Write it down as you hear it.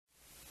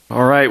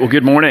All right, well,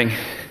 good morning.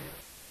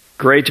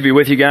 Great to be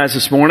with you guys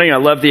this morning. I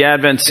love the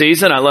Advent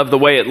season. I love the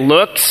way it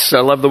looks. I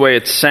love the way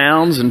it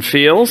sounds and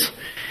feels.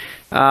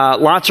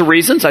 Lots of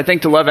reasons, I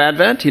think, to love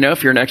Advent. You know,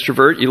 if you're an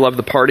extrovert, you love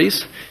the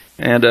parties.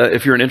 And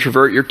if you're an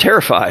introvert, you're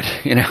terrified.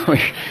 You know,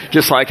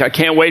 just like, I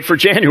can't wait for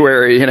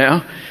January, you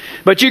know.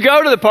 But you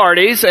go to the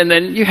parties, and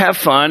then you have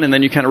fun, and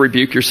then you kind of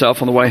rebuke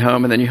yourself on the way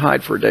home, and then you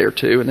hide for a day or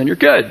two, and then you're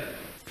good.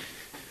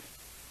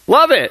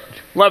 Love it.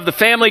 Love the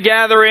family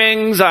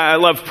gatherings. I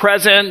love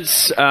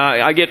presents.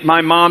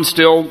 My mom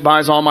still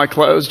buys all my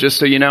clothes, just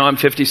so you know. I'm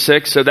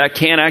 56, so that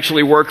can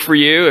actually work for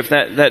you if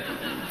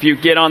if you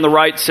get on the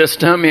right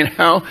system, you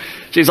know.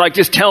 She's like,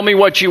 just tell me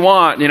what you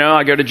want. You know,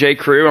 I go to J.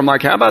 Crew. I'm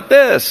like, how about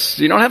this?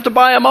 You don't have to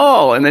buy them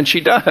all. And then she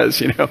does,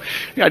 you know.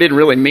 I didn't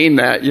really mean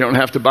that. You don't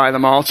have to buy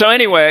them all. So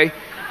anyway,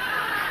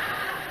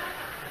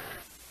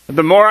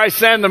 the more I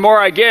send, the more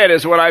I get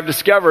is what I've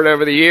discovered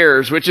over the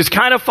years, which is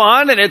kind of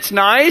fun and it's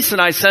nice.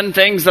 And I send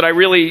things that I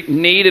really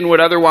need and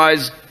would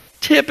otherwise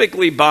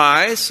typically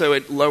buy. So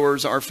it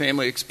lowers our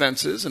family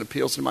expenses and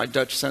appeals to my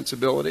Dutch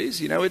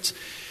sensibilities. You know, it's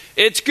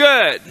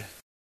good.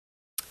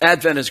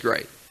 Advent is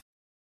great.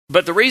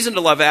 But the reason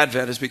to love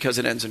Advent is because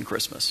it ends in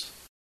Christmas.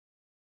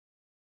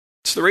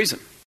 It's the reason.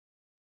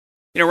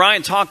 You know,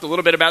 Ryan talked a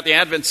little bit about the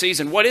Advent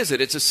season. What is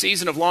it? It's a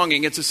season of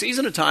longing. It's a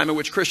season of time in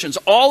which Christians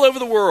all over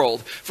the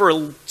world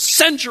for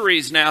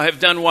centuries now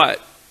have done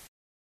what?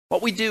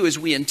 What we do is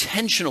we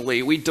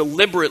intentionally, we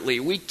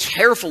deliberately, we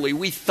carefully,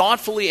 we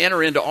thoughtfully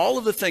enter into all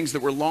of the things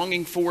that we're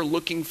longing for,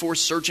 looking for,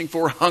 searching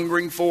for,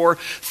 hungering for,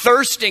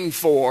 thirsting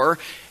for.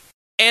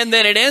 And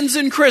then it ends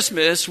in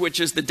Christmas, which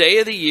is the day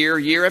of the year,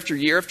 year after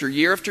year after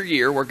year after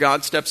year, where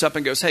God steps up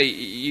and goes, hey,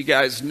 you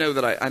guys know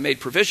that I made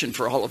provision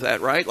for all of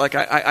that, right? Like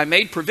I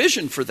made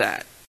provision for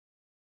that.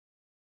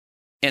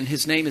 And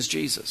his name is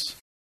Jesus.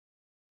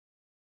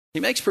 He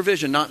makes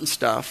provision not in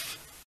stuff,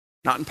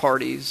 not in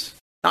parties,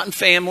 not in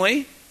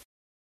family,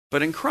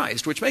 but in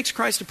Christ, which makes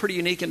Christ a pretty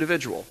unique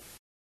individual.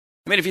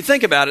 I mean, if you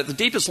think about it, the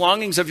deepest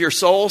longings of your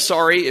soul,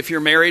 sorry if you're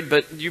married,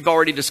 but you've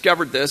already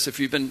discovered this if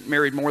you've been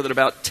married more than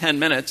about 10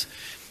 minutes,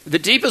 the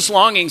deepest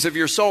longings of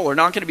your soul are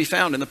not going to be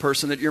found in the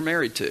person that you're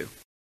married to.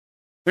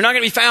 They're not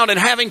going to be found in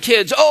having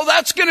kids. Oh,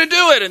 that's going to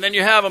do it. And then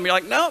you have them. You're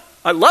like, no,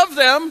 I love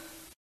them,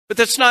 but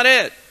that's not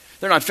it.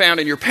 They're not found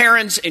in your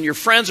parents, in your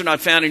friends. They're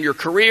not found in your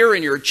career,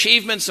 in your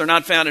achievements. They're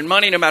not found in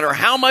money, no matter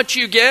how much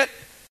you get.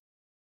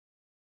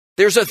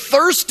 There's a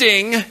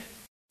thirsting,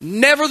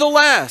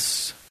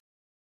 nevertheless.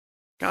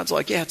 God's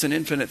like, yeah, it's an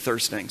infinite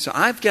thirsting. So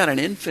I've got an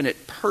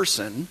infinite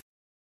person.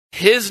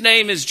 His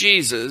name is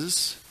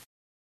Jesus.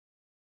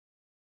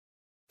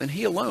 And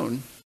he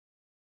alone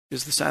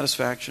is the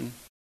satisfaction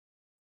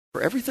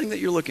for everything that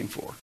you're looking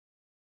for.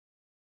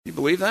 You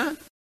believe that?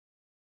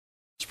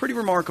 It's pretty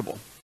remarkable.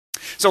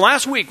 So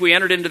last week we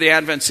entered into the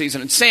Advent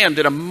season, and Sam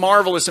did a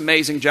marvelous,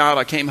 amazing job.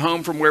 I came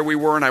home from where we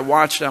were and I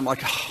watched it. I'm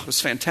like, oh, it was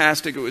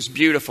fantastic. It was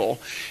beautiful.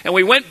 And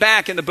we went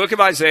back in the book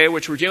of Isaiah,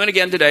 which we're doing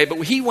again today, but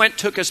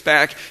took us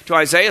back to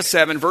Isaiah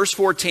 7, verse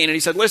 14, and he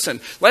said, listen,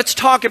 let's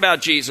talk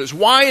about Jesus.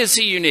 Why is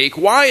he unique?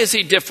 Why is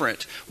he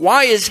different?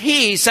 Why is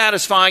he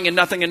satisfying and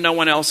nothing and no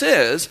one else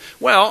is?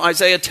 Well,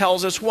 Isaiah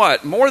tells us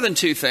what? More than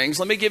two things.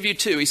 Let me give you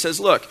two. He says,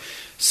 look,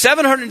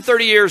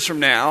 730 years from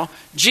now,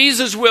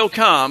 Jesus will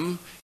come,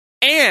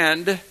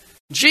 and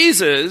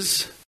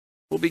Jesus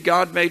will be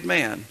God made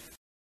man.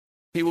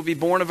 He will be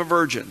born of a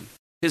virgin.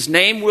 His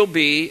name will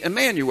be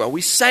Emmanuel.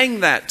 We sang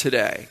that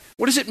today.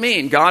 What does it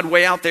mean? God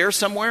way out there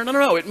somewhere?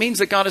 No. It means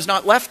that God has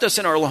not left us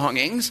in our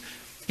longings.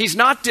 He's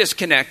not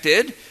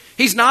disconnected.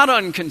 He's not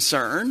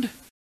unconcerned.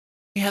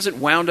 He hasn't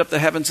wound up the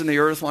heavens and the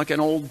earth like an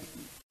old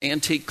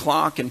antique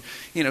clock and,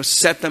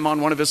 set them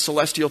on one of his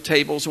celestial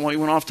tables when he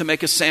went off to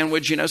make a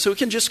sandwich, so it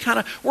can just kind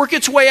of work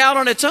its way out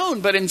on its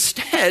own. But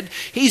instead,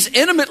 he's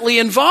intimately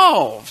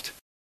involved.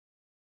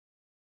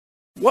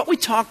 What we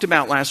talked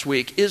about last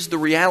week is the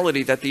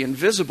reality that the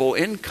invisible,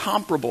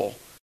 incomparable,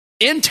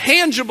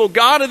 intangible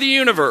God of the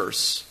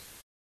universe,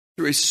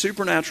 through a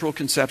supernatural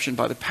conception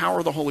by the power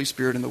of the Holy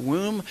Spirit in the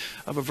womb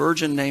of a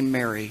virgin named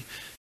Mary,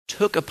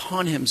 took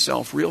upon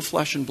himself real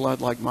flesh and blood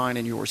like mine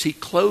and yours. He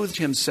clothed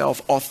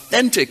himself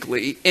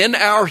authentically in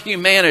our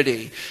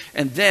humanity,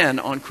 and then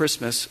on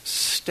Christmas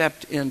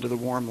stepped into the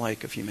warm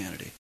lake of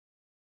humanity.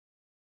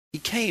 He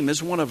came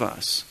as one of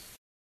us.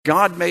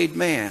 God made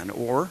man,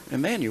 or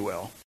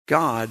Emmanuel,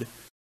 God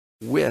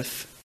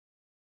with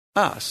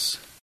us.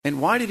 And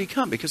why did he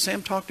come? Because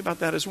Sam talked about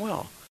that as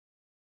well.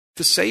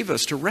 To save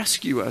us, to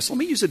rescue us. Let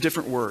me use a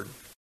different word.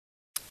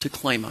 To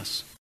claim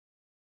us.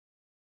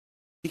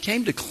 He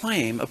came to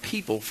claim a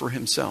people for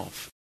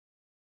himself.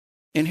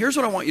 And here's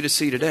what I want you to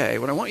see today.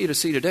 What I want you to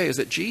see today is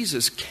that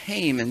Jesus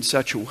came in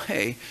such a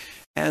way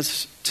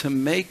as to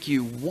make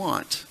you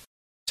want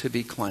to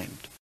be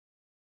claimed.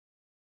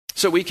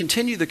 So we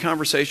continue the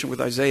conversation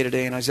with Isaiah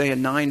today in Isaiah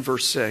 9,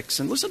 verse 6.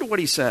 And listen to what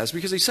he says,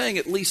 because he's saying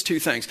at least two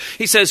things.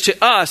 He says,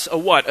 to us, a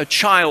what? A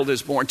child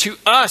is born. To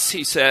us,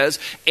 he says,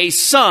 a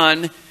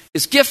son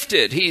is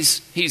gifted.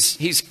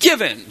 He's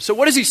given. So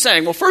what is he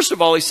saying? Well, first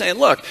of all, he's saying,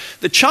 look,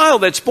 the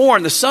child that's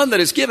born, the son that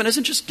is given,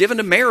 isn't just given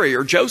to Mary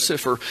or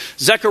Joseph or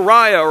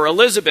Zechariah or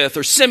Elizabeth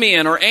or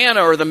Simeon or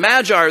Anna or the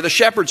Magi or the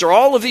shepherds or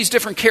all of these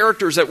different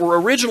characters that were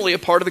originally a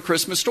part of the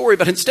Christmas story.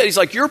 But instead, he's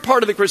like, you're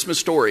part of the Christmas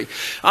story.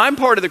 I'm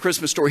part of the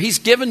Christmas story. He's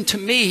given to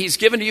me. He's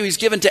given to you. He's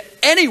given to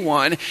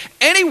anyone,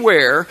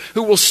 anywhere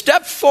who will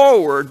step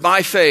forward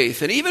by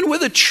faith and even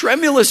with a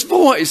tremulous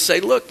voice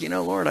say, look,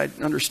 Lord, I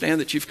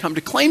understand that you've come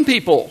to claim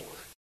people.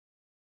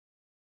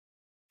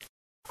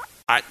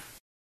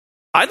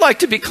 I'd like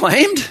to be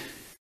claimed.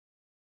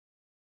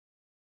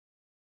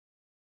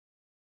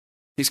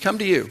 He's come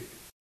to you.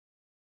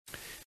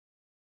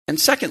 And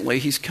secondly,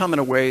 he's come in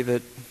a way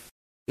that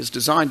is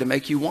designed to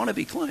make you want to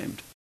be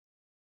claimed.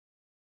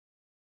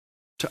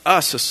 To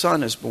us, a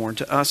son is born.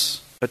 To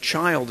us, a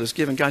child is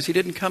given. Guys, he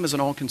didn't come as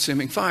an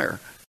all-consuming fire.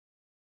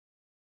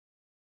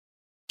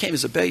 He came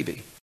as a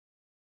baby.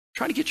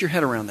 Try to get your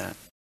head around that.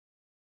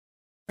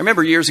 I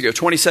remember years ago,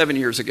 27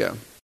 years ago,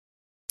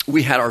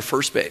 we had our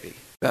first baby.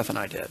 Beth and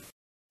I did.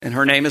 And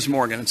her name is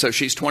Morgan. And so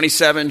she's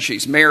 27.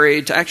 She's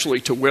married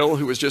to Will,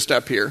 who was just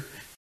up here.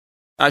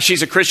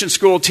 She's a Christian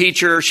school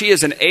teacher. She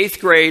is an 8th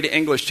grade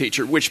English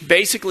teacher, which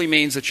basically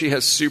means that she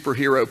has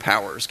superhero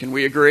powers. Can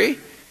we agree?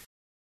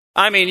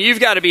 I mean, you've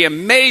got to be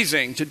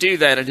amazing to do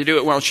that and to do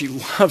it well. She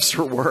loves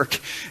her work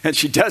and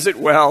she does it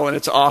well and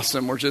it's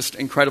awesome. We're just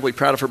incredibly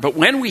proud of her. But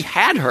when we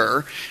had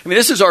her,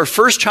 this is our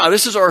first child.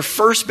 This is our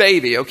first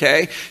baby,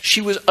 okay?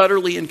 She was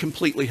utterly and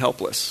completely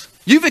helpless.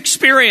 You've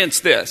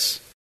experienced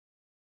this.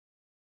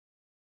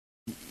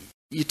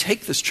 You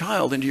take this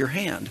child into your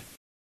hand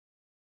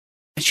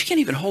and she can't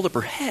even hold up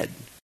her head.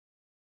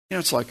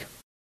 It's like,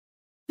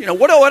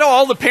 what do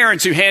all the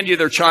parents who hand you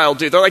their child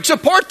do? They're like,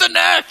 support the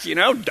neck,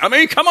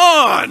 dummy, come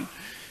on.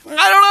 I don't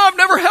know, I've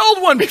never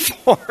held one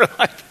before.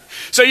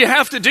 So you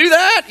have to do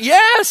that?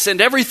 Yes, and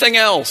everything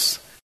else.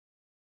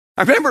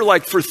 I remember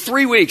for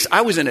 3 weeks,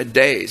 I was in a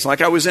daze.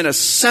 I was in a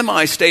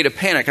semi-state of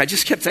panic. I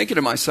just kept thinking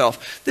to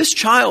myself, this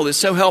child is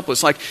so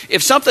helpless.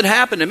 If something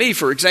happened to me,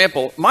 for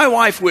example, my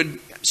wife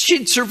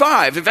she'd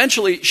survive.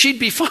 Eventually, she'd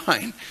be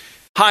fine.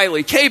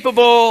 Highly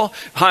capable,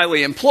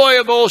 highly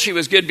employable. She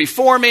was good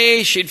before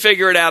me. She'd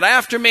figure it out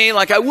after me.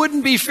 I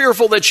wouldn't be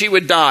fearful that she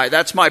would die.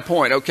 That's my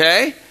point,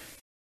 okay?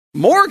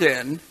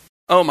 Morgan,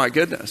 oh my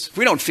goodness. If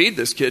we don't feed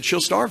this kid,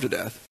 she'll starve to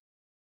death.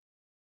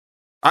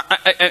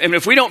 And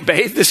if we don't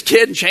bathe this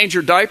kid and change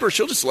her diaper,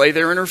 she'll just lay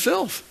there in her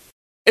filth.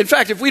 In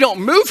fact, if we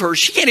don't move her,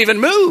 she can't even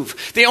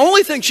move. The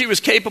only thing she was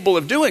capable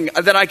of doing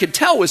that I could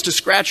tell was to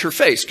scratch her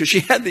face because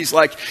she had these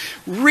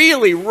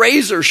really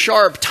razor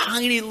sharp,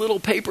 tiny little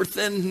paper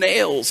thin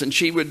nails and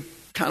she would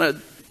kind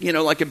of,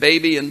 like a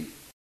baby. And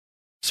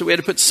so we had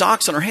to put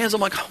socks on her hands.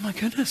 I'm like, oh my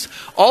goodness,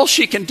 all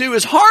she can do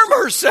is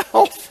harm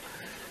herself.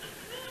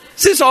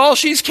 This is all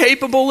she's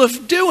capable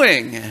of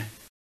doing.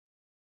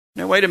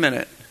 Now, wait a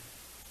minute.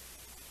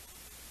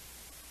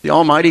 The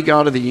Almighty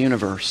God of the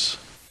universe,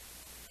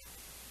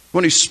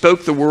 one who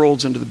spoke the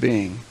worlds into the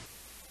being,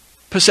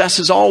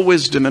 possesses all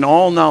wisdom and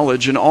all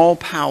knowledge and all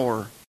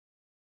power.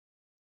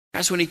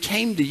 Guys, when he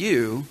came to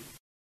you,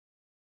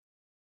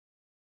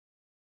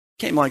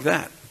 he came like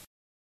that.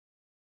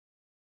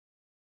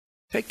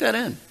 Take that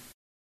in.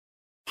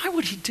 Why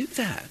would he do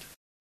that?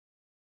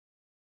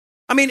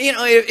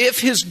 If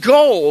his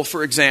goal,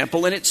 for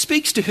example, and it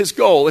speaks to his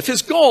goal, if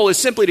his goal is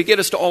simply to get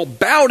us to all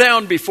bow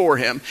down before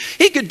him,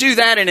 he could do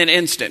that in an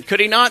instant. Could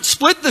he not?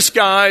 Split the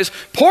skies,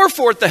 pour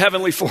forth the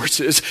heavenly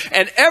forces,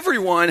 and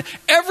everyone,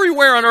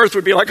 everywhere on earth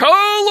would be like,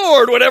 oh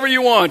Lord, whatever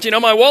you want.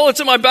 My wallet's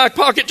in my back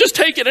pocket, just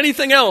take it,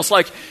 anything else.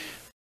 Take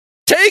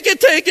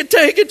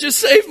it, just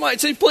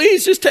say,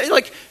 please, just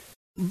take,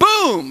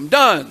 boom,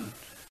 done.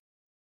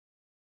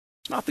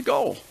 It's not the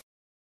goal.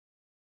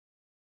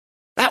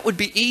 That would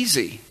be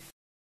easy.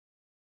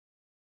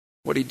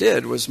 What he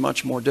did was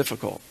much more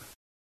difficult.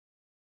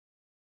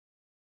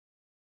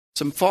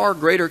 Some far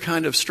greater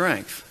kind of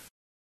strength.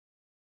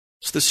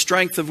 It's the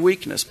strength of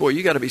weakness. Boy,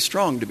 you got to be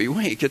strong to be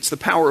weak. It's the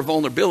power of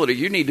vulnerability.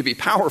 You need to be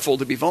powerful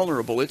to be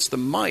vulnerable. It's the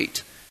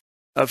might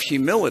of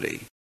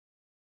humility.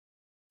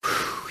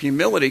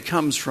 Humility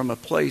comes from a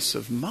place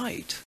of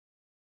might.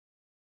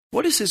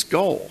 What is his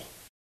goal?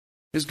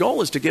 His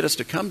goal is to get us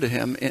to come to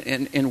him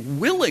in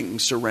willing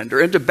surrender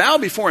and to bow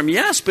before him,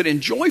 yes, but in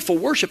joyful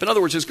worship. In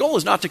other words, his goal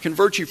is not to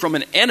convert you from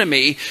an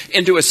enemy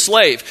into a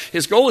slave.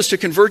 His goal is to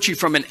convert you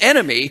from an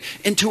enemy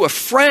into a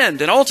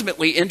friend and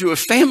ultimately into a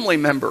family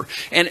member.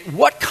 And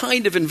what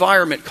kind of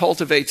environment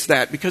cultivates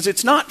that? Because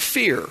it's not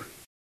fear.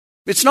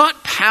 It's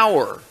not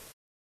power.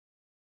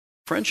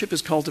 Friendship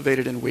is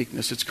cultivated in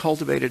weakness. It's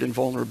cultivated in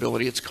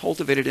vulnerability. It's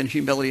cultivated in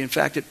humility. In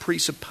fact, it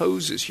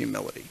presupposes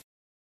humility.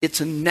 It's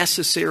a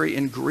necessary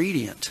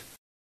ingredient.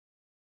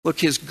 Look,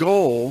 his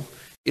goal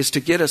is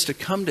to get us to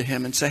come to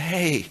him and say,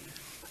 hey,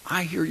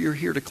 I hear you're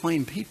here to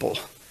claim people.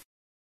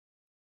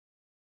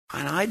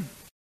 And I'd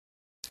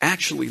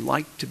actually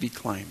like to be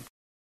claimed.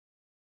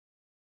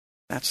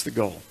 That's the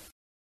goal.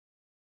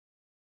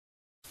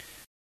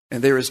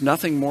 And there is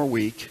nothing more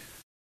weak,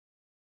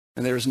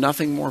 and there is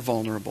nothing more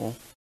vulnerable,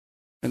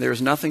 And there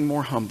is nothing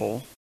more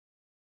humble.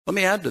 Let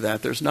me add to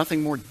that, there's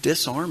nothing more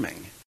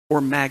disarming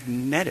or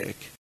magnetic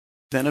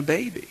than a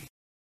baby.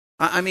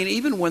 I mean,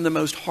 even when the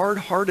most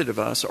hard-hearted of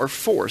us are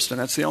forced, and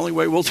that's the only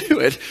way we'll do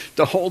it,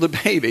 to hold a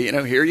baby.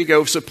 Here you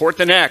go, support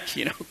the neck.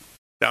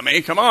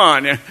 Dummy, come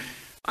on.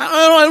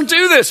 I don't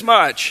do this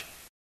much.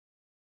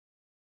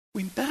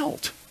 We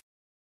melt.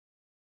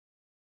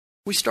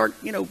 We start,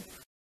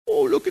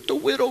 oh, look at the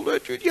widow.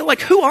 You're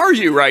like, who are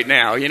you right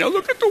now?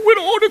 Look at the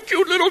widow. Oh, the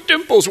cute little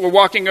dimples. We're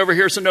walking over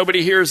here so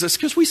nobody hears us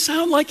because we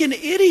sound like an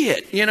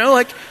idiot,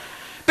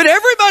 but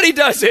everybody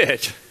does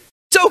it.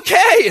 It's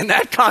okay in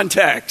that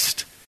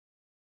context.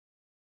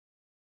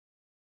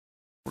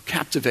 We're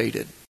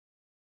captivated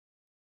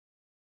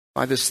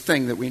by this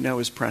thing that we know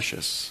is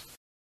precious,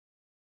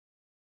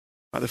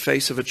 by the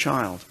face of a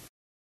child.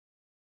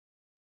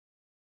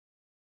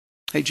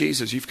 Hey,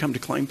 Jesus, you've come to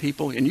claim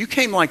people, and you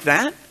came like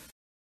that?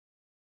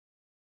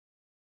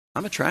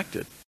 I'm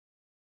attracted.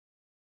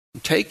 I'm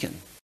taken.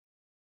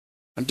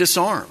 I'm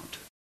disarmed.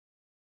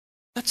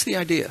 That's the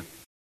idea.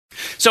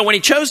 So when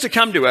he chose to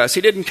come to us,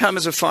 he didn't come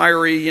as a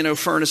fiery,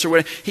 furnace or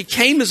whatever. He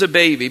came as a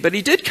baby, but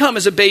he did come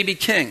as a baby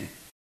king.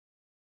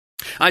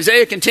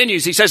 Isaiah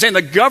continues. He says, and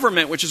the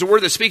government, which is a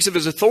word that speaks of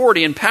his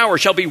authority and power,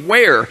 shall be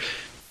where?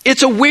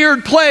 It's a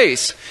weird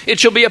place. It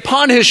shall be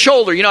upon his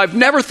shoulder. I've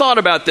never thought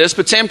about this,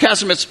 but Sam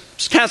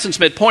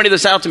Kasten-Smith pointed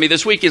this out to me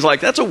this week. He's like,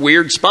 that's a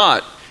weird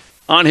spot,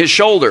 on his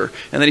shoulder.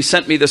 And then he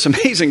sent me this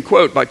amazing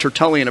quote by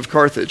Tertullian of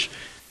Carthage.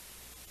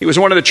 He was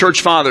one of the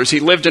church fathers. He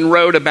lived and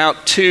wrote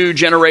about 2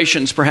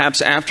 generations,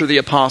 perhaps, after the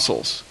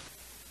apostles.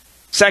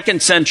 2nd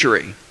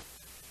century.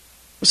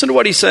 Listen to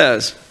what he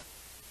says.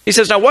 He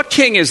says, now what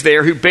king is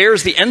there who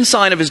bears the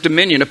ensign of his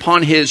dominion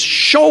upon his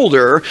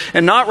shoulder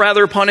and not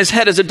rather upon his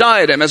head as a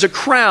diadem, as a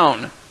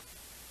crown,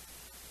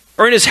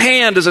 or in his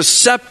hand as a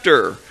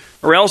scepter,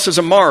 or else as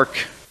a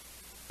mark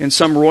in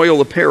some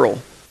royal apparel?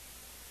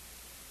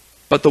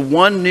 But the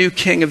one new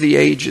King of the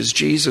ages,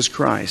 Jesus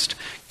Christ,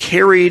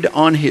 carried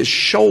on his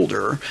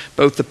shoulder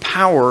both the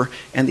power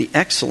and the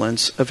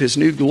excellence of his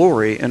new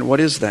glory. And what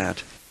is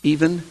that?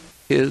 Even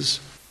his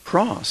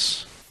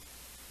cross.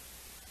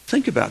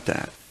 Think about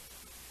that.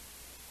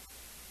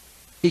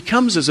 He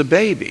comes as a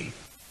baby,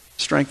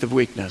 strength of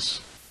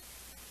weakness.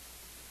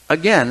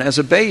 Again, as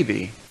a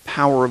baby,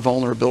 power of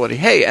vulnerability.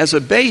 Hey, as a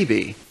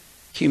baby,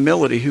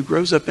 humility, who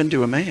grows up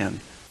into a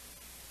man,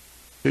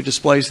 who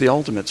displays the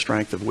ultimate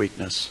strength of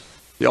weakness,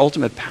 the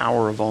ultimate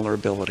power of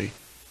vulnerability,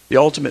 the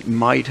ultimate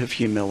might of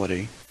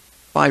humility,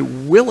 by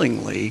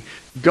willingly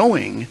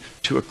going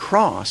to a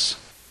cross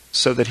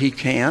so that he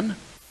can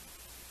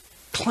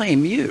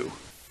claim you.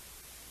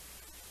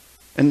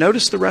 And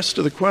notice the rest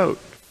of the quote.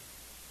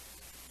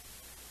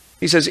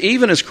 He says,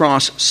 even his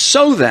cross,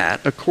 so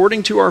that,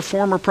 according to our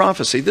former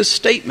prophecy, this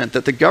statement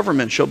that the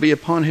government shall be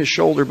upon his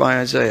shoulder by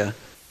Isaiah,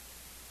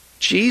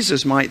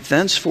 Jesus might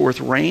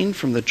thenceforth reign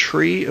from the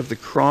tree of the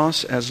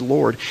cross as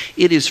Lord.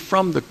 It is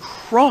from the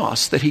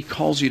cross that he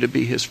calls you to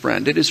be his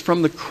friend. It is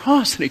from the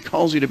cross that he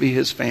calls you to be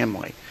his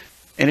family.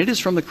 And it is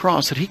from the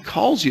cross that he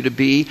calls you to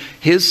be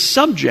his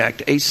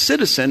subject, a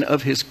citizen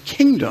of his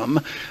kingdom,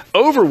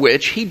 over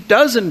which he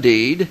does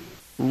indeed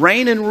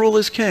reign and rule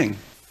as king,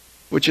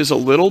 which is a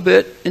little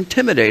bit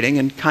intimidating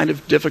and kind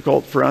of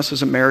difficult for us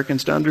as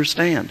Americans to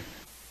understand.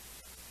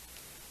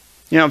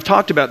 I've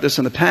talked about this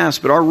in the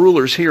past, but our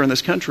rulers here in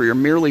this country are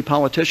merely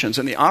politicians,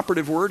 and the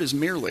operative word is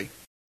merely.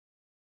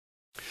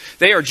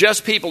 They are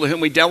just people to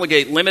whom we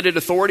delegate limited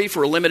authority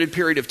for a limited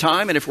period of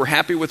time, and if we're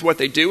happy with what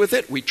they do with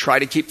it, we try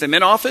to keep them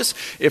in office.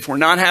 If we're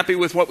not happy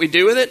with what we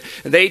do with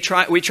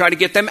it, we try to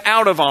get them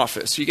out of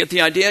office. You get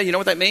the idea? You know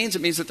what that means?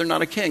 It means that they're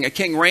not a king. A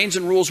king reigns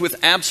and rules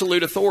with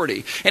absolute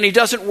authority, and he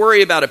doesn't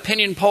worry about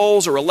opinion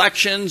polls or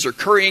elections or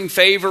currying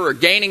favor or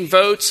gaining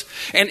votes.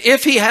 And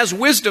if he has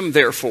wisdom,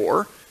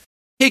 therefore,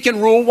 he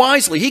can rule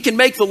wisely. He can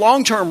make the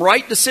long-term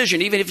right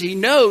decision, even if he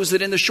knows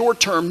that in the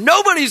short term,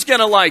 nobody's going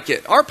to like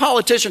it. Our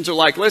politicians are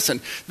like, listen,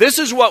 this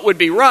is what would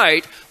be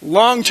right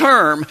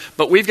long-term,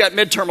 but we've got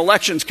midterm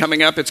elections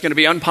coming up. It's going to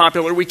be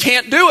unpopular. We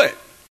can't do it.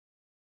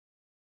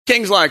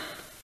 King's like,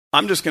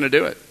 I'm just going to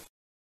do it.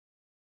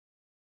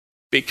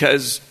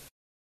 Because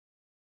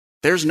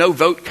there's no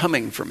vote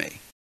coming for me.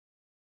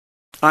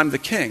 I'm the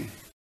king.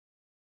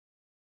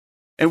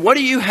 And what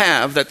do you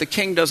have that the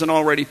king doesn't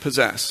already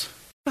possess?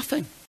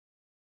 Nothing.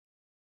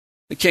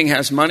 The king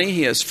has money,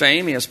 he has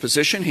fame, he has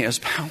position, he has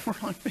power.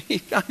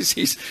 Guys,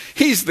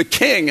 he's the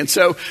king. And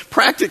so,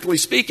 practically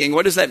speaking,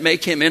 what does that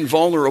make him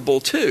invulnerable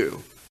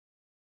to?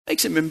 It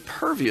makes him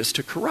impervious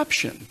to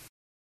corruption.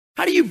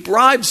 How do you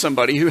bribe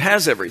somebody who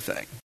has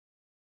everything?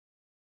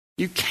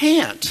 You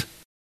can't.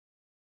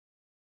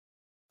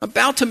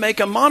 About to make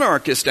a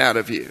monarchist out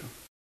of you.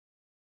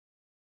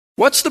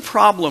 What's the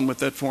problem with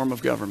that form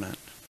of government?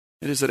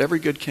 It is that every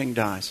good king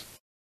dies.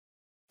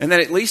 And then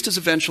at least is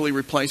eventually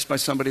replaced by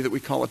somebody that we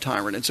call a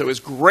tyrant. And so as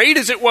great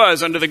as it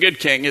was under the good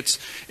king, it's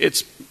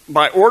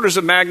by orders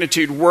of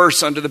magnitude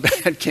worse under the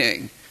bad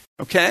king.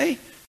 Okay?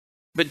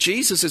 But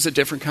Jesus is a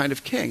different kind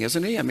of king,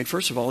 isn't he? I mean,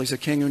 first of all, he's a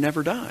king who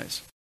never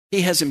dies.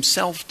 He has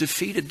himself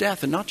defeated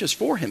death, and not just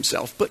for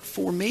himself, but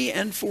for me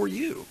and for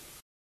you.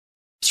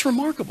 It's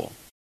remarkable.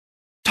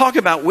 Talk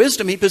about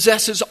wisdom. He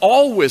possesses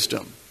all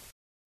wisdom.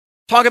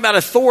 Talk about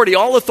authority,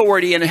 all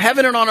authority in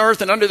heaven and on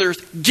earth and under the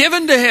earth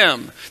given to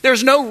him.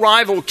 There's no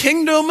rival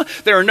kingdom.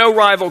 There are no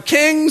rival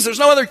kings. There's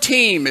no other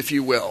team, if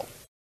you will.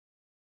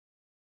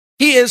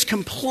 He is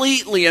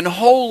completely and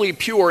wholly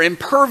pure,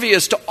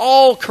 impervious to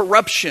all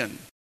corruption.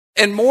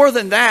 And more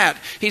than that,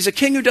 he's a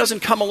king who doesn't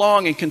come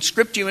along and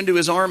conscript you into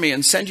his army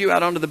and send you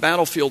out onto the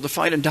battlefield to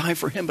fight and die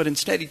for him, but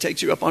instead he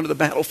takes you up onto the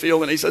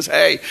battlefield and he says,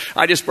 hey,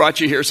 I just brought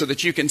you here so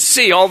that you can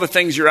see all the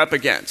things you're up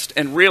against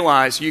and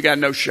realize you got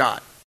no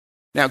shot.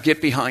 Now get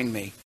behind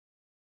me.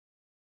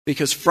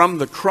 Because from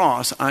the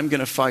cross, I'm going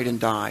to fight and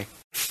die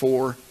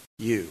for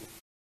you.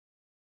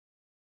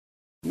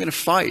 I'm going to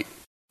fight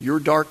your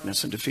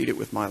darkness and defeat it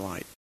with my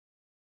light.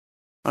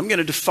 I'm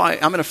going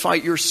to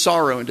fight your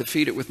sorrow and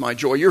defeat it with my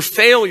joy. Your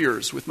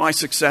failures with my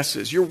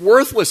successes. Your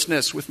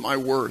worthlessness with my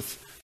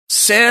worth.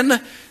 Sin,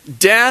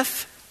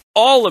 death,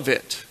 all of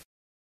it,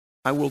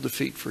 I will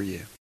defeat for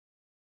you.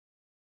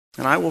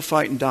 And I will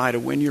fight and die to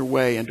win your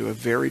way into a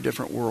very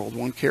different world,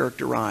 one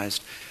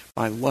characterized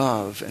by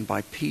love and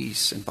by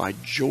peace and by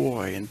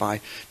joy and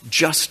by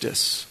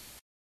justice.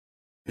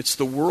 It's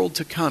the world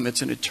to come.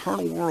 It's an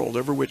eternal world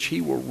over which he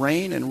will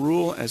reign and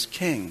rule as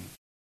king.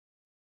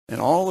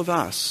 And all of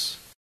us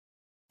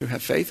who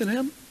have faith in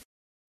him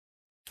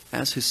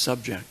as his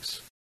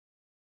subjects.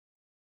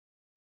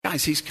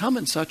 Guys, he's come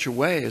in such a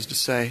way as to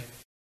say,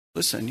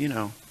 listen,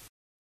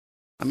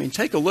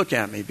 take a look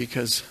at me,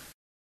 because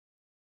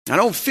I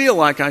don't feel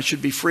like I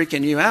should be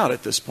freaking you out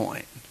at this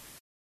point.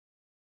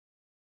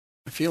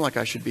 I feel like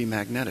I should be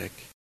magnetic.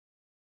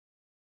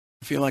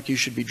 I feel like you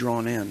should be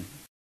drawn in.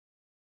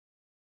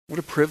 What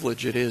a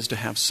privilege it is to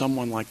have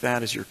someone like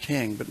that as your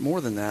king, but more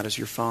than that, as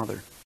your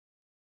father.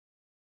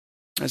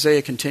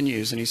 Isaiah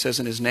continues, and he says,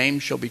 and his name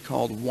shall be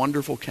called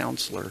Wonderful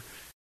Counselor,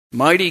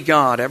 Mighty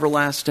God,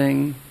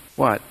 Everlasting,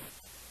 what?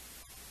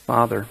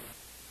 Father,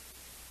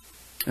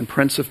 and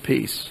Prince of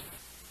Peace.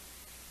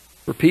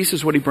 For peace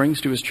is what he brings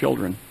to his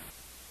children.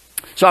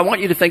 So I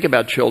want you to think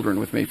about children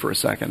with me for a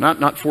second. Not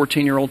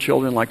 14-year-old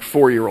children, like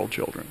 4-year-old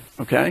children,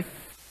 okay?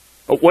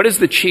 But what is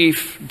the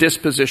chief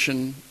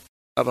disposition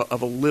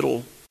of a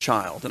little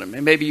child? And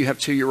maybe you have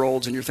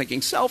 2-year-olds and you're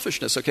thinking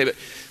selfishness, okay, but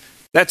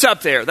that's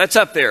up there,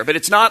 but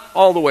it's not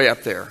all the way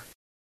up there.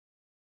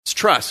 It's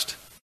trust.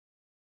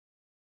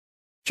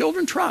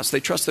 Children trust. They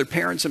trust their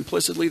parents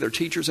implicitly, their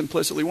teachers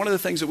implicitly. One of the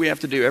things that we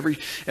have to do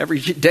every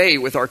day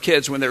with our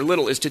kids when they're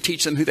little is to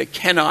teach them who they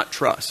cannot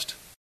trust.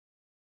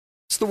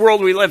 It's the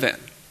world we live in.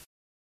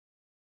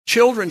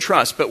 Children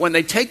trust, but when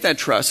they take that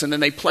trust and then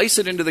they place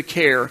it into the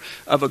care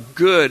of a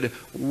good,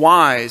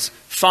 wise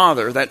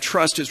father, that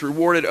trust is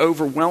rewarded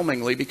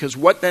overwhelmingly, because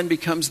what then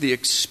becomes the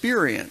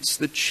experience,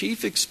 the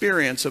chief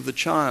experience of the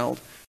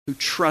child who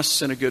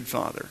trusts in a good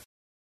father?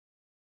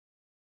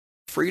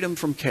 Freedom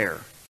from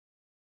care.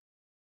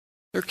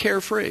 They're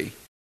carefree.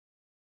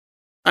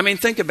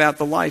 Think about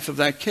the life of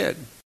that kid.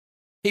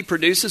 He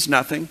produces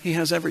nothing, he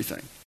has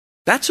everything.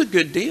 That's a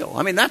good deal.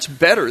 That's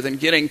better than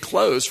getting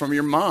clothes from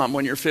your mom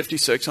when you're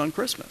 56 on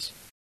Christmas.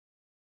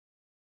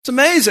 It's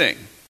amazing.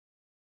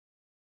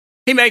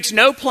 He makes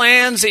no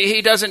plans.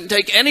 He doesn't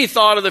take any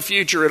thought of the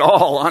future at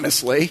all,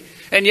 honestly.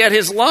 And yet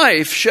his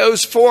life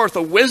shows forth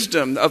a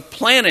wisdom of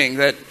planning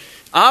that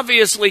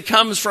obviously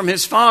comes from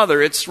his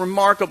father. It's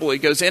remarkable. He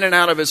goes in and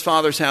out of his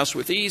father's house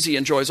with ease. He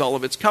enjoys all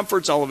of its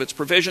comforts, all of its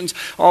provisions,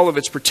 all of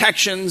its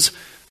protections,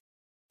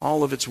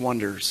 all of its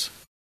wonders,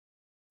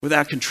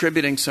 without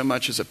contributing so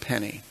much as a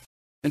penny.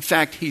 In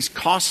fact, he's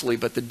costly,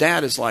 but the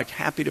dad is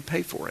happy to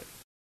pay for it.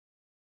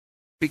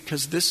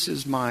 Because this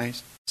is my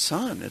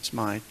son, it's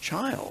my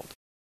child.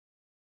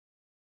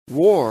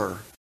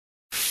 War,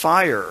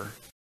 fire,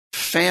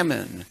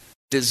 famine,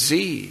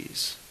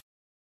 disease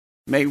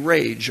may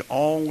rage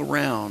all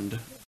around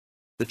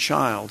the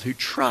child who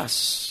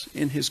trusts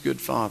in his good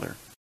father.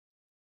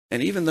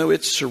 And even though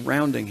it's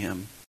surrounding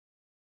him,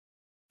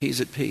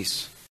 he's at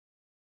peace.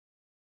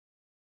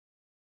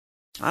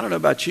 I don't know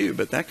about you,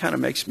 but that kind of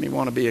makes me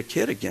want to be a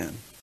kid again.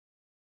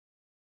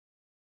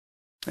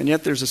 And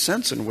yet there's a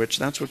sense in which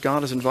that's what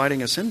God is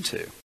inviting us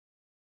into.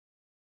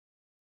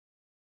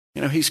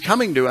 He's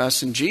coming to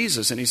us in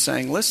Jesus and he's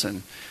saying,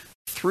 listen,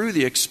 through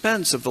the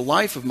expense of the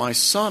life of my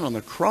son on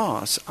the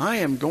cross, I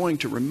am going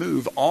to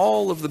remove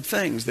all of the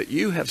things that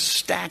you have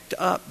stacked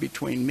up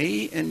between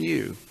me and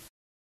you,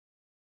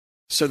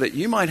 so that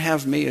you might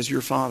have me as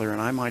your father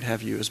and I might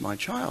have you as my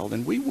child.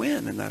 And we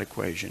win in that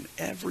equation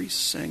every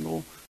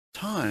single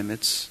time.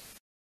 It's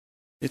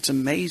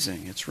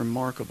amazing. It's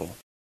remarkable.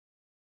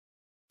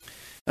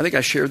 I think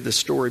I shared this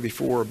story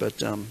before,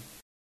 but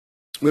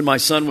when my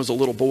son was a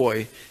little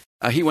boy,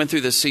 he went through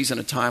this season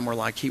of time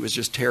where he was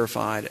just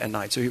terrified at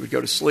night. So he would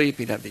go to sleep,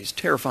 he'd have these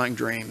terrifying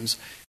dreams,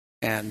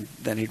 and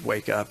then he'd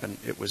wake up and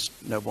it was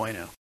no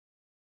bueno.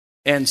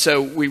 And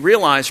so we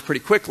realized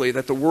pretty quickly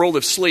that the world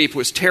of sleep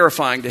was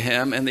terrifying to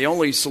him, and the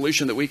only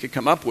solution that we could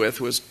come up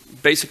with was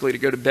basically to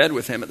go to bed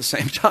with him at the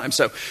same time.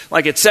 So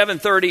like at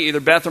 7:30, either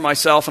Beth or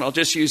myself, and I'll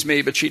just use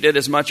me, but she did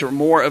as much or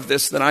more of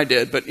this than I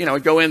did. But,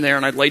 I'd go in there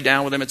and I'd lay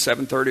down with him at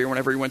 7:30 or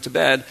whenever he went to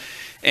bed,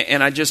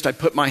 and I'd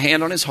put my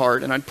hand on his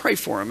heart and I'd pray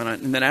for him.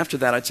 And then after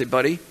that, I'd say,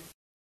 buddy,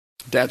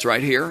 Dad's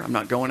right here. I'm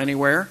not going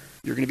anywhere.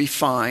 You're going to be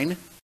fine.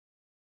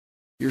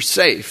 You're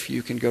safe.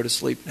 You can go to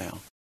sleep now.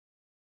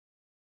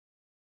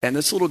 And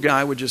this little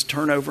guy would just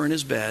turn over in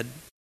his bed,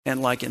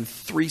 and like in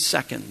 3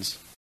 seconds,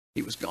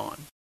 he was gone.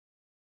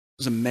 It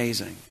was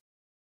amazing.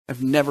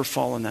 I've never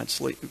fallen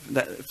asleep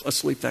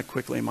that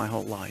quickly in my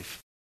whole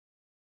life.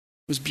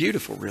 It was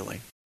beautiful,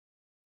 really.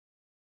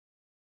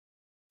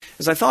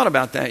 As I thought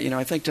about that,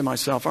 I think to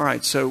myself, all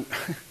right, so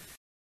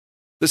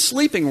the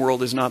sleeping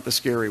world is not the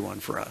scary one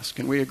for us.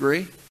 Can we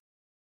agree?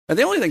 And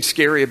the only thing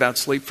scary about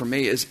sleep for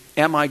me is,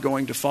 am I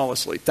going to fall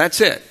asleep?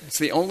 That's it. It's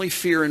the only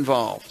fear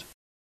involved.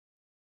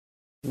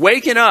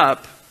 Waking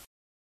up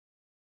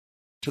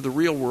to the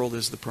real world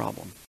is the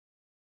problem.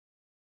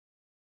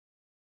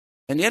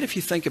 And yet, if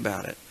you think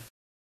about it,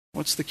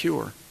 what's the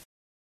cure?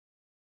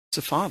 It's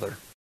a Father,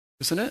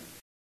 isn't it?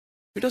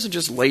 Who doesn't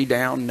just lay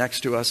down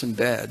next to us in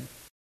bed,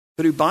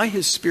 but who by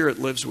His Spirit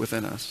lives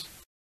within us.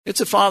 It's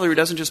a Father who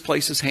doesn't just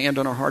place His hand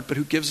on our heart, but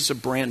who gives us a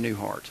brand new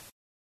heart.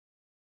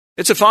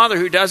 It's a Father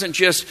who doesn't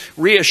just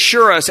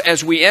reassure us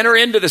as we enter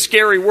into the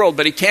scary world,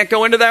 but He can't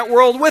go into that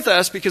world with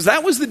us, because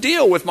that was the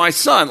deal with my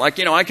son. I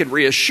could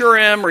reassure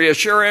him,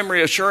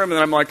 and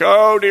then I'm like,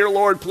 oh, dear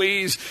Lord,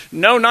 please,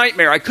 no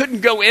nightmare. I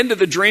couldn't go into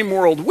the dream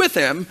world with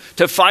him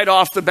to fight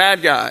off the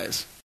bad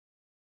guys.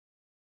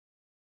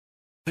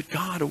 But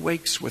God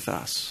awakes with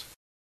us.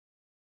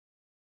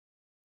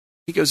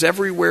 He goes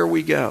everywhere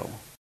we go.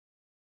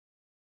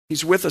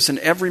 He's with us in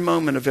every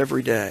moment of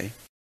every day.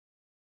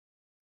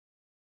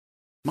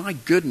 My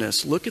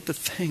goodness, look at the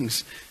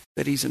things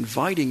that He's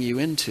inviting you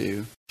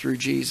into through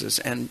Jesus,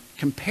 and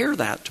compare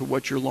that to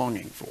what you're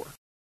longing for.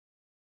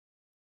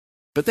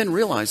 But then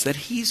realize that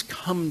He's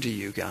come to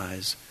you,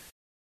 guys,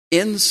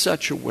 in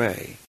such a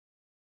way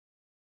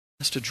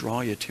as to draw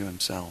you to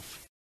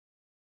Himself.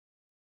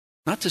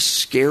 Not to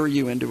scare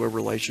you into a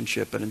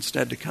relationship, but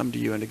instead to come to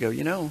you and to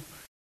go,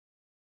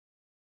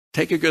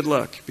 take a good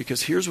look,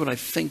 because here's what I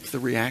think the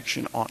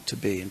reaction ought to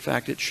be. In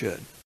fact, it should.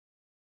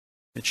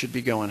 It should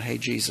be going, hey,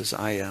 Jesus,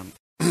 I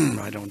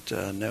don't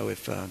know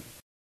if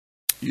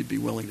you'd be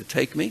willing to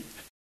take me.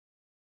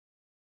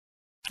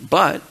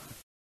 But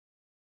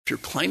if you're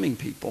claiming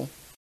people,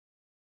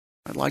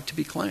 I'd like to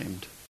be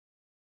claimed.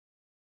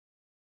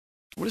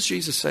 What does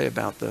Jesus say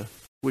about the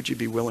would you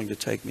be willing to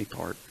take me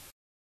part?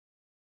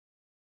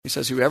 He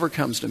says, whoever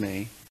comes to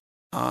me,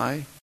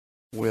 I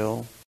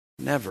will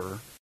never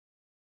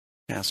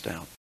cast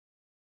out.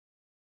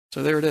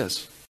 So there it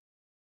is.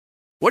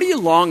 What are you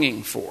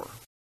longing for?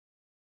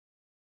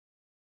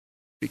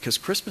 Because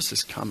Christmas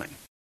is coming.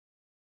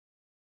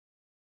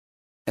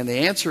 And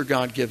the answer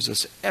God gives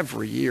us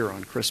every year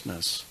on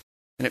Christmas,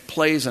 and it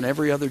plays on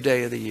every other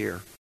day of the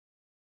year.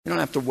 You don't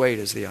have to wait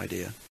is the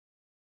idea.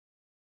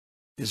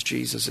 Is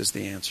Jesus is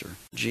the answer.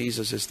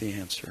 Jesus is the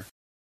answer.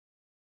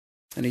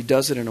 And He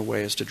does it in a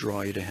way as to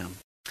draw you to Him.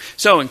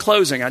 So in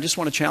closing, I just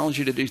want to challenge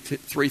you to do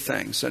three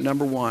things. So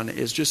number one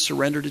is just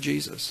surrender to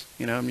Jesus.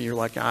 You're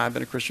like, I've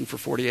been a Christian for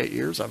 48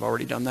 years. I've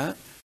already done that.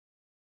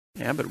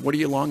 Yeah, but what are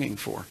you longing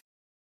for?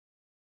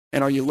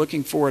 And are you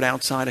looking for it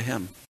outside of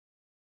Him?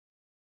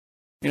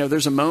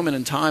 There's a moment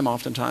in time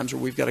oftentimes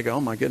where we've got to go,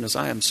 oh my goodness,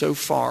 I am so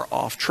far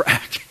off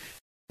track.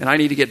 And I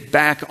need to get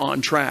back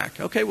on track.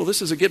 Okay, well,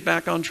 this is a get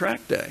back on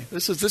track day.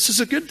 This is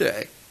a good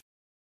day.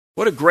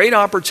 What a great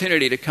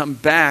opportunity to come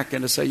back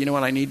and to say, you know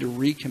what, I need to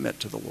recommit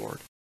to the Lord.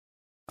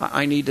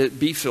 I need to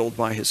be filled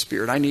by His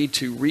Spirit. I need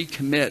to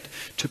recommit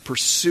to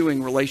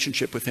pursuing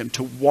relationship with Him,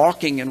 to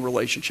walking in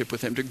relationship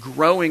with Him, to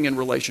growing in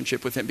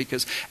relationship with Him.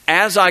 Because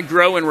as I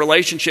grow in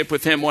relationship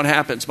with Him, what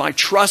happens? My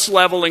trust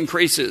level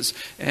increases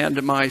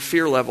and my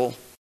fear level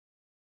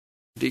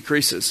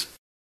decreases.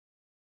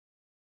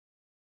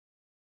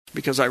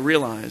 Because I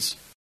realize,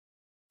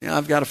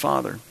 I've got a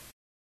Father.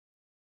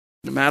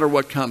 No matter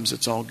what comes,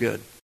 it's all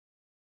good.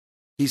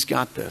 He's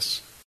got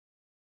this.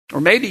 Or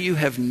maybe you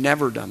have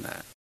never done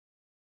that.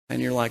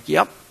 And you're like,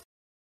 yep,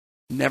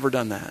 never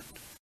done that.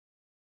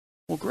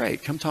 Well,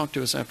 great. Come talk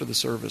to us after the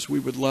service. We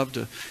would love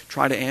to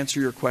try to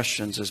answer your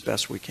questions as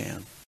best we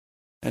can.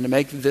 And to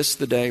make this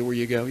the day where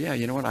you go, yeah,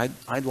 you know what,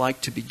 I'd like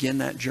to begin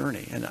that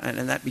journey. And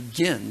that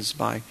begins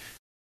by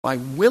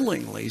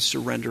willingly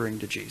surrendering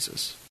to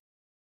Jesus.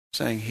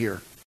 Saying,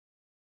 here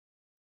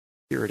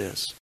it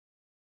is.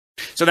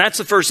 So that's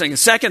the first thing. The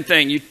second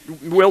thing,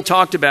 Will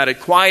talked about it,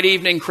 quiet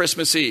evening,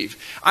 Christmas Eve.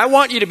 I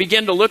want you to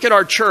begin to look at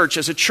our church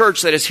as a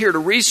church that is here to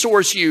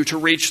resource you to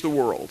reach the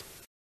world.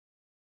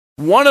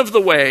 One of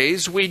the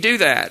ways we do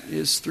that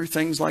is through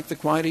things like the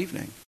quiet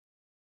evening.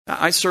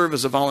 I serve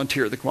as a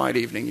volunteer at the Quiet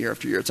Evening year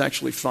after year. It's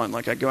actually fun.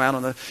 Like I go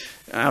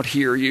out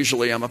here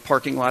usually. I'm a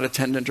parking lot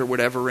attendant or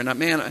whatever.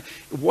 And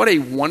what a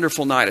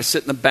wonderful night. I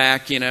sit in the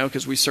back,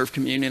 because we serve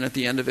communion at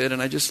the end of it.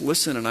 And I just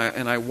listen and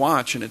I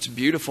watch. And it's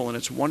beautiful and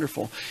it's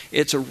wonderful.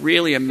 It's a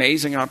really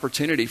amazing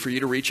opportunity for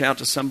you to reach out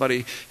to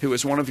somebody who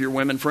is one of your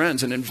women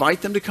friends and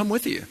invite them to come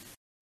with you.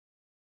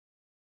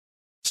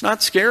 It's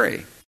not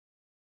scary.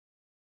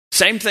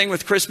 Same thing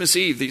with Christmas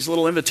Eve. These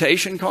little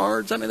invitation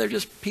cards, they're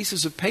just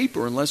pieces of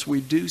paper unless we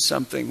do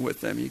something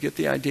with them. You get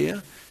the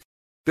idea?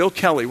 Bill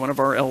Kelly, one of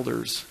our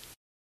elders,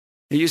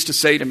 he used to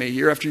say to me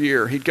year after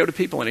year, he'd go to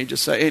people and he'd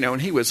just say,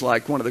 and he was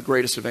like one of the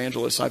greatest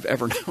evangelists I've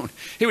ever known.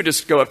 He would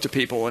just go up to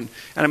people and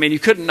you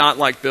couldn't not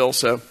like Bill,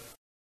 so.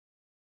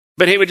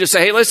 But he would just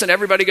say, hey, listen,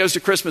 everybody goes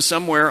to Christmas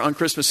somewhere on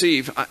Christmas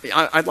Eve.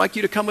 I'd like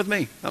you to come with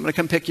me. I'm going to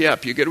come pick you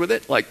up. You good with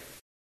it?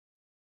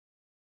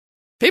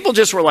 People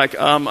just were like,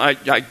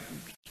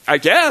 I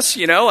guess,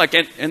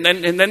 and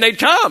then they'd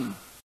come.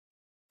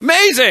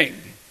 Amazing.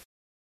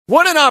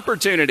 What an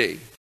opportunity.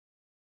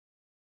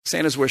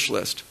 Santa's wish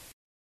list.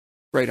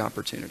 Great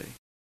opportunity.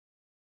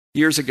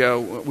 Years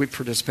ago, we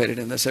participated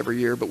in this every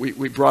year, but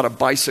we brought a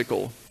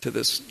bicycle to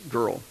this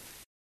girl.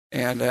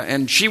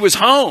 And she was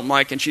home,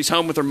 and she's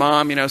home with her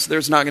mom, so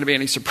there's not going to be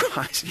any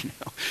surprise,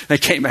 They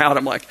came out,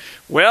 I'm like,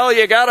 well,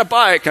 you got a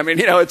bike.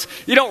 It's,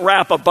 you don't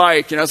wrap a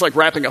bike, it's like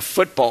wrapping a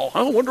football.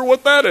 I wonder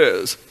what that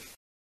is.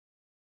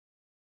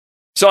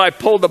 So I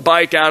pulled the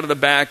bike out of the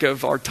back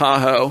of our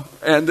Tahoe,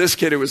 and this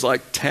kid who was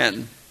like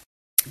 10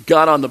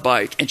 got on the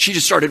bike, and she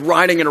just started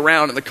riding it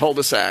around in the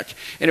cul-de-sac.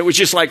 And it was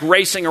just like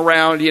racing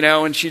around,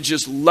 and she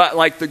just,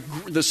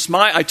 the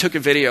smile, I took a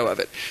video of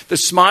it. The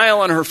smile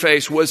on her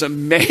face was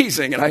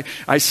amazing, and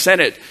I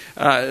sent it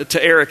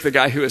to Eric, the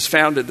guy who has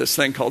founded this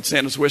thing called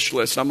Santa's Wish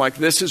List. I'm like,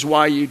 this is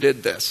why you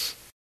did this.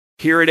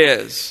 Here it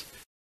is.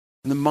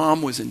 And the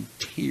mom was in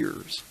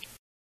tears.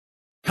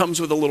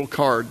 Comes with a little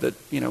card that,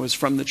 is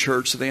from the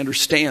church, so they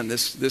understand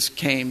this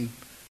came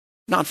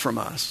not from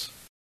us,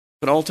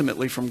 but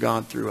ultimately from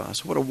God through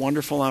us. What a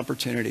wonderful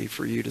opportunity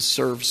for you to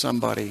serve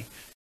somebody,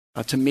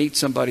 to meet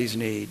somebody's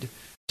need,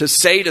 to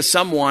say to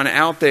someone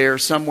out there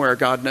somewhere,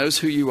 God knows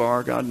who you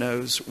are, God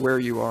knows where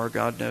you are,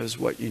 God knows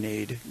what you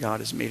need, God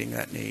is meeting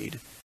that need,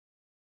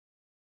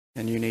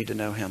 and you need to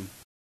know Him.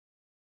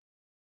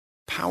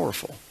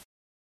 Powerful.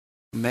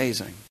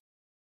 Amazing.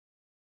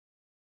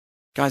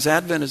 Guys,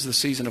 Advent is the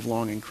season of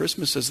longing.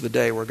 Christmas is the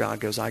day where God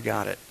goes, I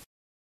got it.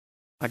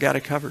 I got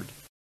it covered.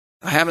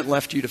 I haven't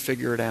left you to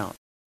figure it out.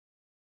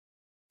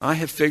 I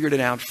have figured it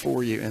out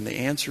for you, and the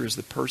answer is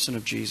the person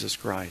of Jesus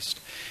Christ.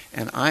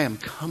 And I am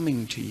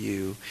coming to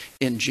you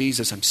in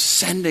Jesus. I'm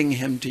sending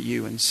Him to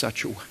you in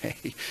such a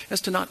way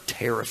as to not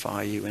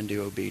terrify you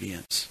into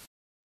obedience,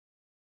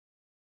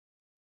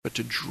 but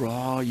to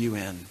draw you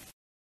in.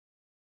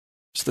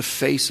 It's the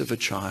face of a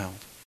child.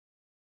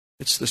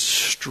 It's the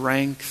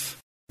strength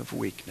of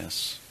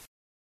weakness.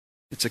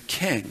 It's a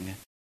king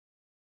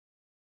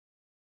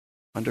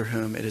under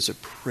whom it is a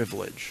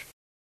privilege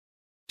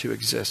to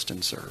exist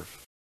and serve.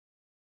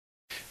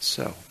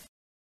 So,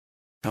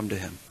 come to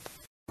Him.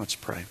 Let's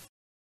pray.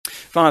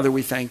 Father,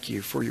 we thank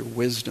you for your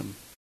wisdom.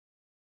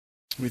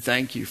 We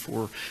thank you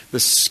for the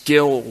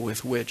skill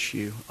with which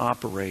you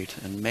operate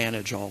and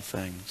manage all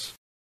things.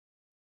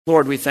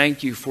 Lord, we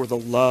thank you for the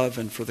love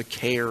and for the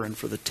care and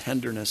for the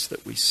tenderness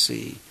that we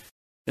see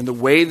in the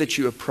way that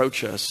you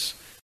approach us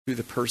through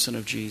the person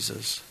of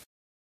Jesus.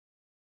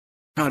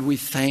 God, we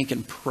thank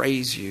and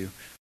praise you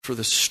for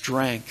the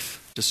strength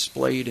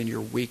displayed in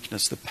your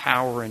weakness, the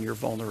power in your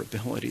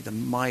vulnerability, the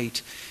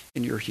might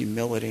in your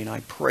humility. And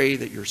I pray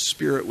that your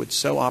Spirit would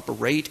so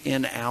operate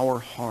in our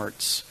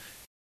hearts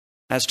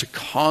as to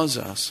cause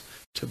us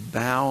to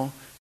bow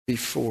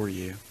before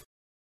you.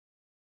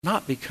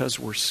 Not because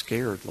we're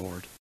scared,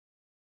 Lord,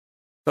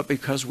 but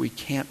because we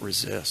can't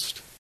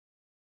resist.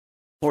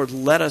 Lord,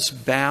 let us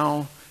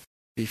bow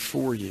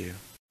before you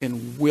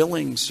in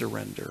willing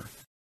surrender,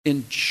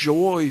 in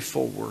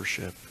joyful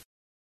worship.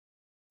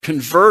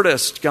 Convert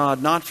us,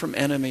 God, not from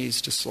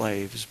enemies to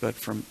slaves, but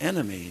from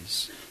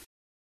enemies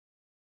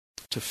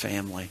to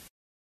family.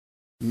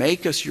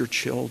 Make us your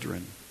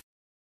children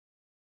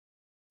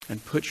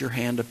and put your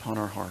hand upon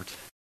our heart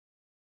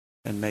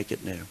and make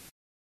it new.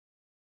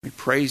 We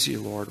praise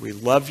you, Lord. We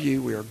love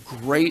you. We are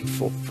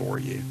grateful for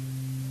you.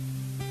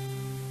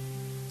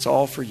 It's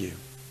all for you.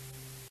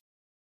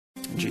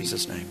 In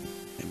Jesus' name,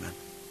 amen.